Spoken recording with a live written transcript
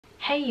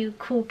Hey you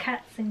cool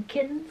cats and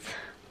kittens.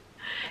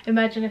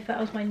 Imagine if that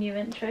was my new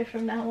intro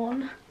from now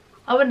on.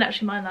 I wouldn't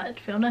actually mind that,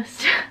 to be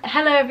honest.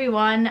 Hello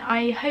everyone,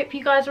 I hope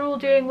you guys are all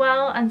doing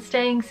well and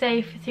staying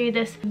safe through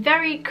this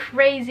very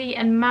crazy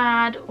and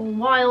mad or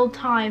wild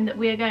time that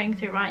we are going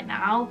through right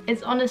now.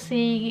 It's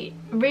honestly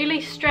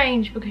really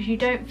strange because you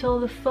don't feel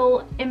the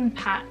full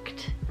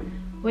impact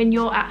when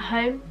you're at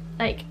home.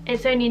 Like,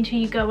 it's only until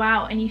you go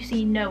out and you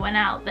see no one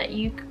out that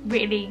you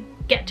really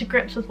get to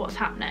grips with what's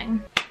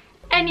happening.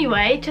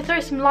 Anyway, to throw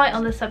some light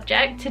on the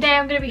subject, today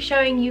I'm going to be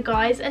showing you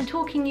guys and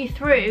talking you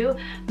through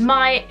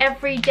my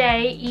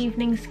everyday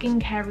evening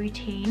skincare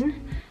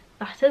routine.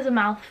 That is a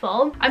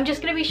mouthful. I'm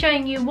just going to be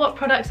showing you what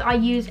products I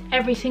use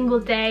every single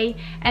day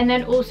and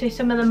then also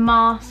some of the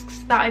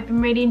masks that I've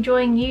been really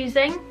enjoying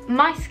using.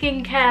 My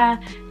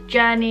skincare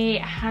journey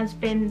has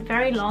been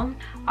very long.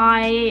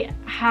 I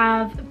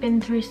have been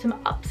through some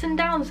ups and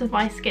downs with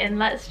my skin,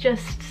 let's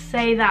just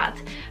say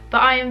that.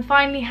 But I am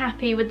finally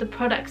happy with the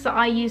products that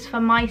I use for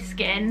my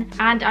skin,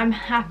 and I'm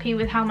happy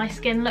with how my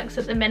skin looks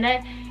at the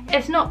minute.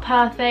 It's not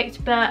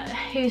perfect, but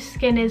whose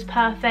skin is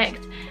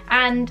perfect?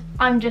 And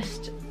I'm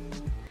just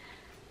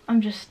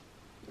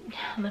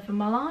living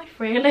my life,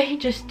 really.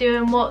 Just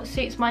doing what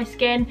suits my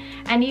skin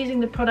and using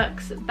the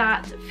products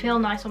that feel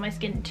nice on my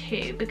skin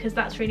too, because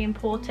that's really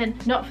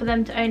important. Not for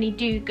them to only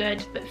do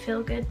good, but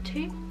feel good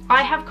too.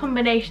 I have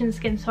combination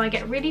skin, so I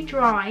get really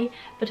dry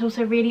but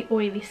also really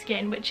oily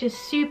skin, which is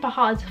super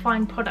hard to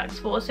find products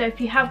for. So if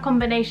you have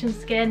combination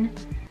skin,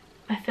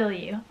 I feel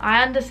you.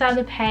 I understand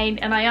the pain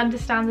and I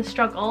understand the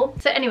struggle.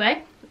 So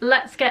anyway,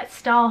 let's get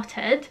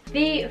started.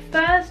 The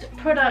first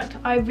product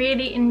I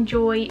really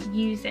enjoy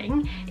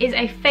using is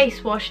a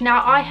face wash.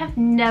 Now, I have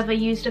never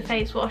used a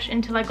face wash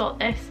until I got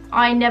this.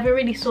 I never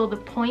really saw the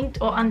point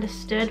or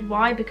understood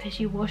why, because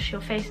you wash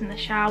your face in the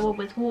shower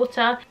with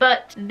water.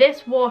 But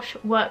this wash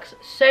works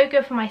so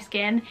good for my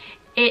skin.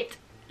 It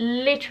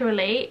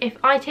literally, if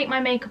I take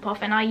my makeup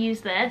off and I use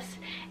this,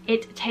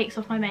 it takes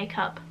off my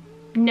makeup.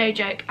 No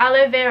joke.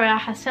 Aloe vera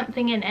has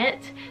something in it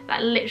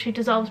that literally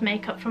dissolves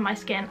makeup from my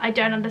skin. I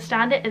don't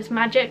understand it, it's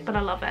magic, but I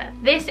love it.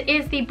 This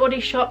is the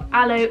Body Shop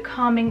Aloe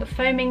Calming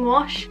Foaming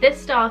Wash.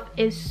 This stuff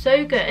is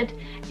so good,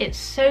 it's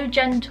so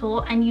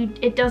gentle, and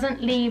it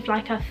doesn't leave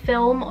like a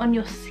film on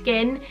your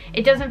skin.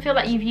 It doesn't feel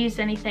like you've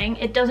used anything.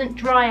 It doesn't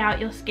dry out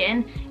your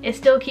skin. It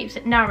still keeps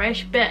it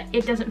nourished, but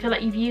it doesn't feel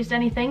like you've used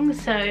anything,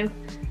 so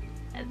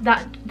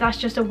that's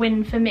just a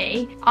win for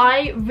me.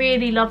 I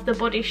really love the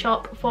Body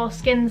Shop for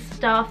skin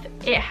stuff.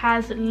 It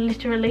has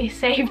literally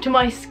saved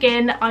my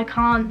skin. I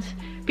can't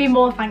be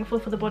more thankful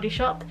for the Body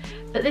Shop.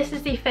 But this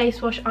is the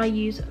face wash I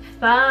use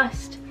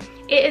first.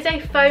 It is a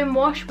foam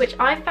wash, which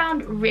I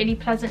found really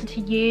pleasant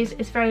to use.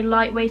 It's very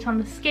lightweight on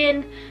the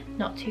skin,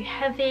 not too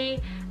heavy,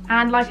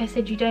 and like I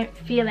said, you don't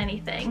feel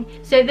anything.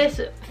 So this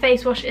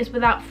face wash is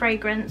without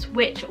fragrance,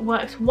 which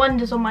works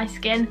wonders on my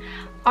skin.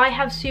 I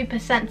have super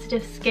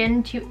sensitive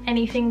skin to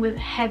anything with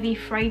heavy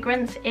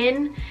fragrance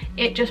in.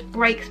 It just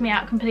breaks me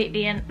out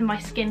completely and my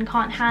skin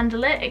can't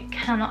handle it. It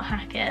cannot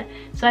hack it.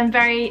 So I'm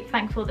very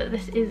thankful that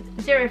this is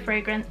zero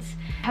fragrance.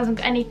 It hasn't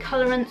got any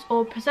colorants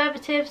or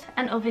preservatives,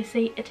 and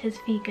obviously it is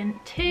vegan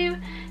too.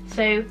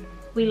 So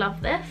we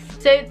love this.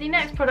 So the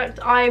next product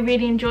I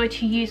really enjoy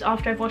to use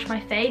after I've washed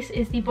my face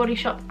is the Body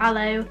Shop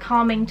Aloe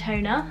Calming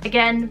Toner.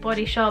 Again,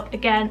 Body Shop,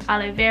 again,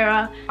 aloe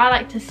vera. I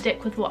like to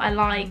stick with what I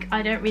like.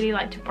 I don't really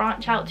like to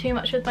branch out too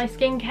much with my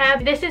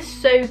skincare. This is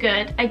so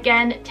good.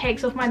 Again,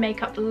 takes off my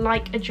makeup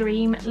like a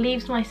dream,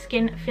 leaves my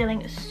skin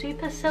feeling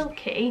super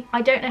silky.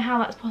 I don't know how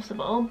that's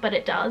possible, but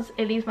it does.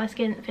 It leaves my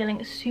skin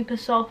feeling super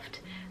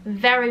soft,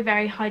 very,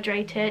 very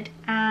hydrated,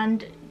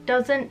 and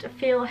doesn't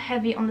feel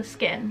heavy on the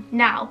skin.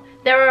 Now,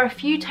 there are a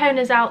few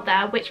toners out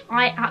there which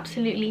I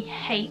absolutely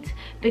hate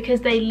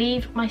because they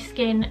leave my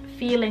skin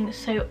feeling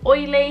so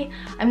oily.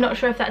 I'm not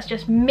sure if that's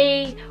just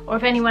me or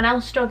if anyone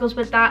else struggles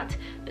with that,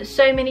 but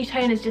so many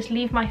toners just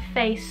leave my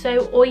face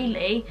so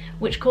oily,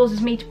 which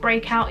causes me to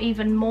break out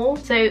even more.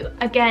 So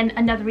again,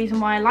 another reason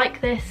why I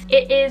like this.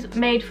 It is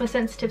made for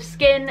sensitive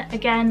skin.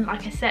 Again,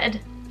 like I said,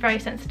 very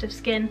sensitive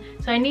skin,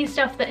 so I need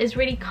stuff that is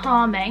really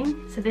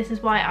calming. So this is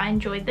why I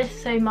enjoy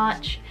this so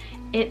much.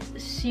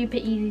 It's super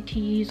easy to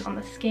use on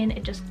the skin,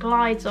 it just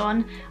glides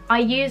on. I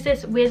use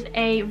this with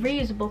a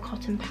reusable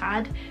cotton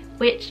pad,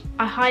 which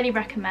I highly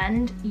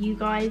recommend you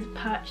guys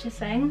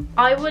purchasing.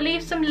 I will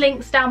leave some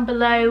links down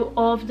below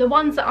of the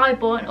ones that I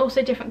bought and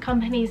also different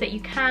companies that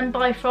you can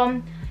buy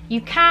from. You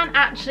can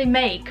actually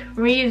make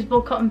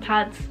reusable cotton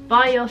pads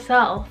by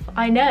yourself.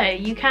 I know,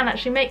 you can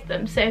actually make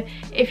them. So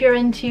if you're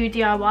into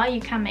DIY,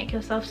 you can make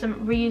yourself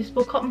some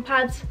reusable cotton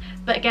pads.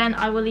 But again,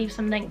 I will leave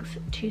some links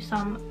to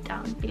some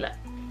down below.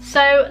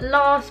 So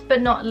last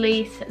but not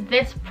least,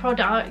 this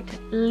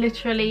product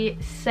literally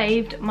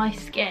saved my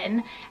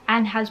skin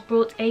and has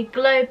brought a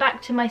glow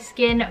back to my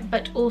skin,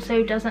 but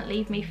also doesn't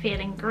leave me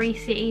feeling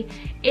greasy.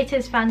 It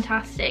is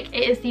fantastic.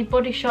 It is the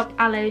Body Shop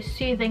Aloe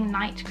Soothing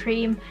Night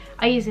Cream.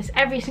 I use this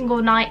every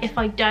single night. If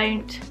I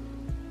don't,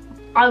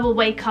 I will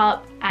wake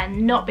up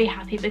and not be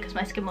happy because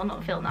my skin will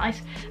not feel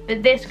nice.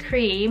 But this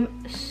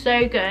cream,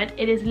 so good.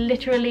 It is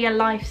literally a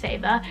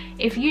lifesaver.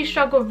 If you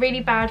struggle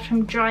really bad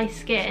from dry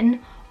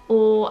skin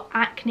or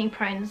acne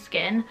prone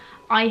skin,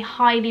 I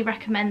highly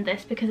recommend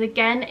this because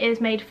again, it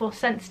is made for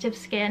sensitive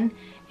skin.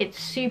 It's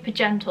super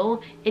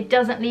gentle, it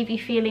doesn't leave you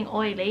feeling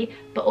oily,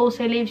 but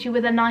also leaves you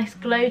with a nice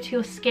glow to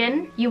your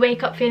skin. You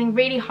wake up feeling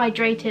really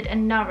hydrated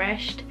and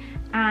nourished,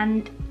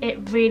 and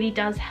it really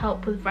does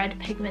help with red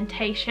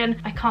pigmentation.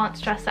 I can't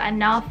stress that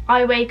enough.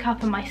 I wake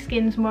up and my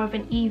skin's more of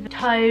an even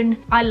tone.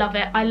 I love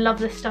it. I love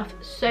this stuff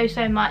so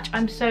much.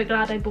 I'm so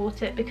glad I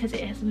bought it because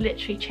it has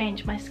literally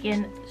changed my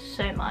skin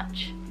so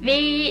much.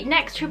 The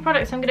next two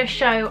products I'm going to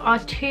show are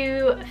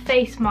two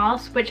face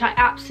masks, which I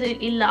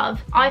absolutely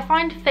love. I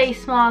find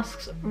face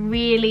masks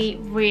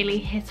really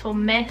hit or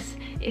miss,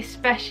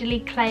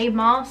 especially clay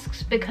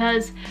masks,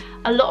 because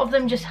a lot of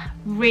them just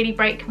really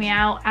break me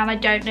out, and I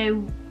don't know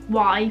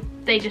why.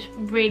 They just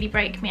really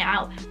break me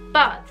out.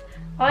 But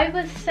I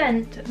was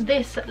sent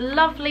this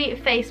lovely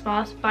face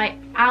mask by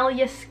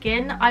Alia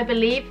Skin, I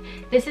believe.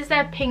 This is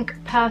their Pink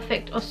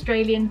Perfect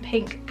Australian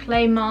Pink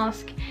Clay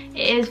Mask.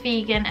 It is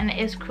vegan and it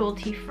is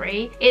cruelty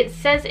free. It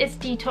says it's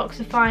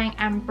detoxifying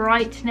and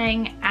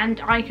brightening,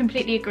 and I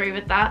completely agree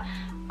with that.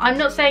 I'm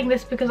not saying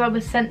this because I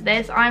was sent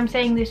this, I'm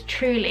saying this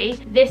truly.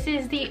 This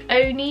is the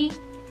only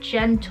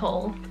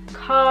gentle,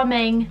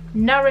 calming,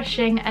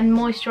 nourishing and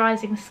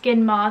moisturizing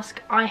skin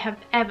mask I have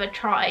ever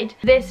tried.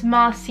 This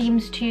mask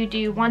seems to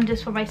do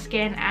wonders for my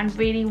skin and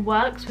really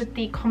works with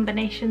the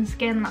combination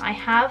skin that I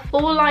have.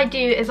 All I do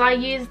is I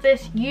use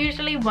this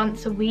usually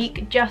once a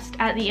week, just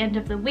at the end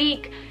of the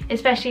week,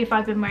 especially if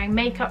I've been wearing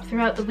makeup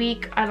throughout the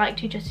week. I like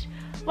to just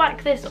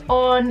whack this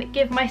on,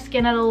 give my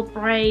skin a little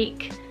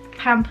break,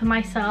 pamper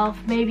myself,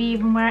 maybe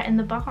even wear it in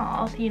the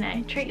bath, you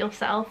know, treat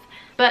yourself.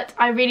 But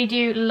I really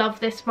do love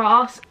this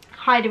mask,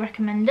 highly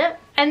recommend it.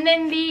 And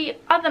then the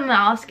other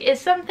mask is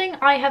something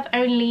I have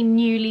only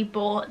newly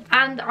bought,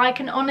 and I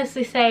can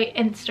honestly say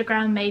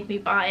Instagram made me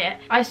buy it.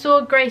 I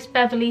saw Grace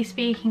Beverly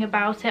speaking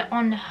about it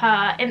on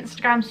her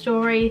Instagram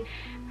story,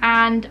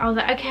 and I was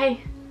like,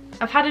 okay,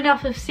 I've had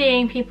enough of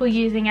seeing people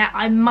using it.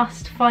 I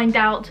must find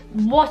out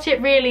what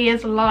it really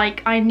is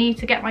like. I need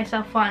to get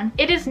myself one.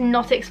 It is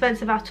not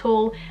expensive at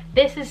all.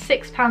 This is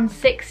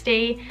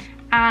 £6.60,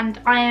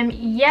 and I am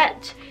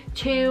yet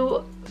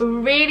to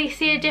really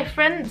see a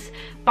difference,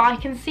 but I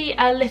can see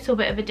a little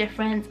bit of a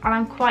difference, and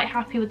I'm quite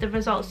happy with the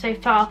results so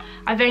far.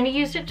 I've only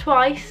used it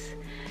twice,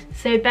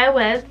 so bear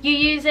with. You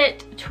use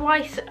it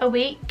twice a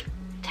week,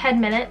 10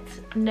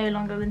 minutes, no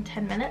longer than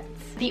 10 minutes.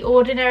 The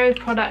Ordinary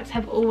products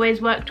have always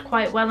worked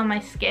quite well on my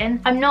skin.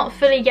 I'm not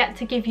fully yet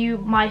to give you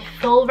my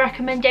full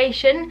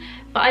recommendation,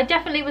 but I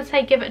definitely would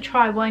say give it a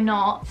try, why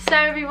not? So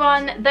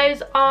everyone,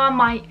 those are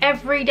my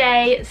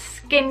everyday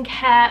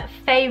skincare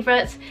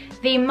favourites.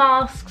 The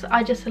masks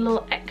are just a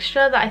little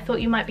extra that I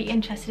thought you might be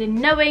interested in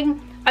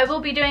knowing. I will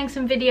be doing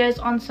some videos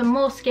on some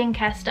more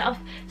skincare stuff,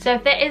 so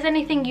if there is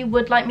anything you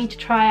would like me to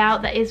try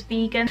out that is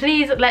vegan,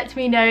 please let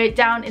me know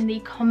down in the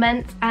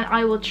comments and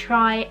I will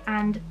try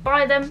and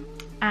buy them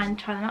and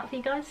try them out for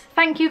you guys.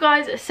 Thank you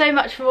guys so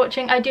much for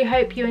watching. I do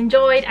hope you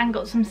enjoyed and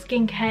got some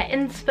skincare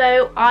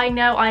inspo. I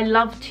know I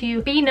love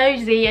to be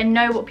nosy and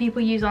know what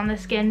people use on their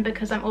skin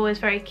because I'm always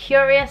very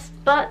curious,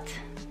 but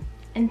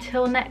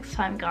until next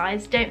time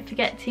guys, don't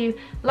forget to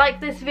like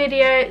this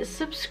video,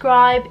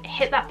 subscribe,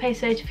 hit that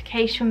post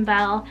notification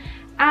bell,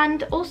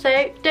 and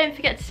also don't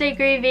forget to stay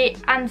groovy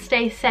and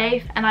stay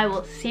safe, and I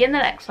will see you in the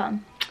next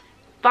one.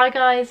 Bye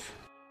guys.